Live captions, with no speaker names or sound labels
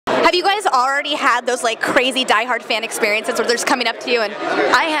Have you guys already had those like crazy diehard fan experiences where they're just coming up to you and...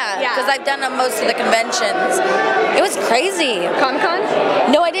 I have, because I've done most of the conventions. It was crazy. Comic-Con?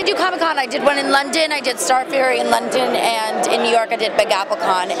 No, I didn't do Comic-Con. I did one in London. I did Star Fury in London, and in New York I did Big Apple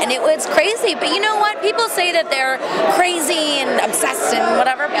Con, and it was crazy. But you know what? People say that they're crazy and obsessed and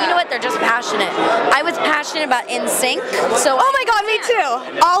whatever, but you know what? They're just passionate. I was passionate about NSYNC, so... Oh my god, me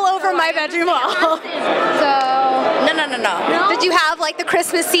too! All over my bedroom wall. So... No. Did you have like the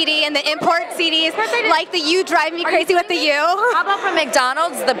Christmas CD and the import CDs, like the You Drive Me Crazy with the You? How about from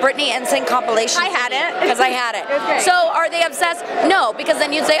McDonald's, the Britney NSYNC compilation? I had it. Because I had it. So are they obsessed? No, because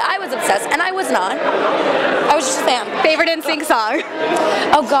then you'd say I was obsessed, and I was not. I was just a fan. Favorite NSYNC song?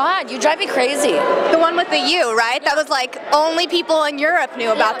 Oh God, You Drive Me Crazy. The one with the You, right? That was like only people in Europe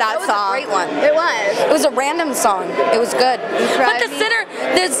knew about that song. That was a great one. It was. It was a random song. It was good. But the center,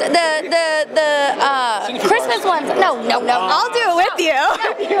 the Christmas ones. No. I'll do it with you.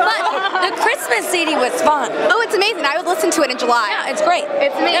 But the Christmas CD was fun. Oh, it's amazing. I would listen to it in July. Yeah, it's great.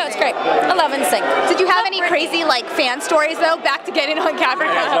 It's amazing. Yeah, it's great. I love NSYNC. Did you have any crazy like fan stories though? Back to getting on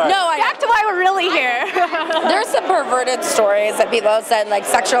Caprica. No, back to why we're really here. There's some perverted stories that people have said, like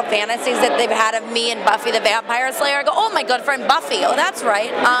sexual fantasies that they've had of me and Buffy the Vampire Slayer. I go, oh my good friend Buffy. Oh, that's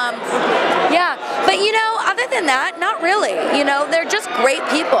right. Yeah, but you know, other than that, not really. You know, they're just great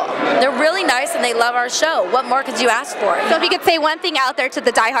people. They're really nice and they love our show. What more could you ask for? So if you could say one thing out there to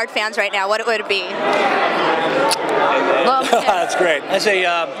the diehard fans right now, what would it be? Well, that's great. I say,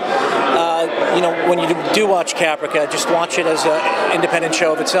 you know, when you do watch Caprica, just watch it as an independent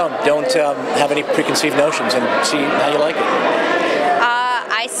show of its own. Don't have any preconceived notions and see how you like it.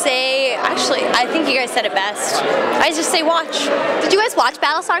 I say, actually, I think you guys said it best. I just say watch. Did you guys watch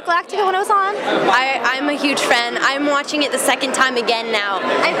Battlestar Galactica when it was on? I'm a huge fan. I'm watching it the second time again now.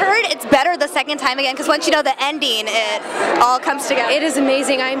 I heard it's better the second time again because once you know the ending, it all comes together. It is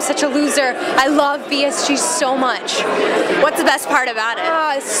amazing. I am such a loser. I love BSG so much. What's the best part about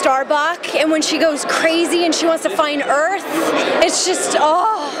it? Starbuck, and when she goes crazy and she wants to find Earth, it's just,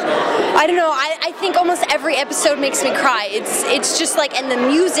 I don't know. I think almost every episode makes me cry. It's just like, and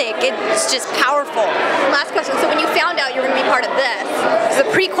the music, it's just powerful. Last question. So when you found out you were going to be part of this, it's a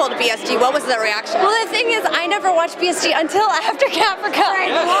prequel to BSG, what was the reaction? Well, the thing is, I never watched BSG until after Caprica.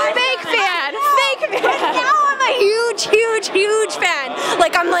 Fake fan. Fake fan. Now I'm a huge fan.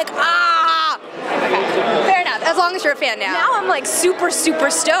 Like, I'm like, Okay. Fair enough. As long as you're a fan now. Now I'm like super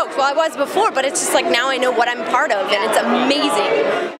stoked. Well, I was before, but it's just like now I know what I'm part of, and it's amazing.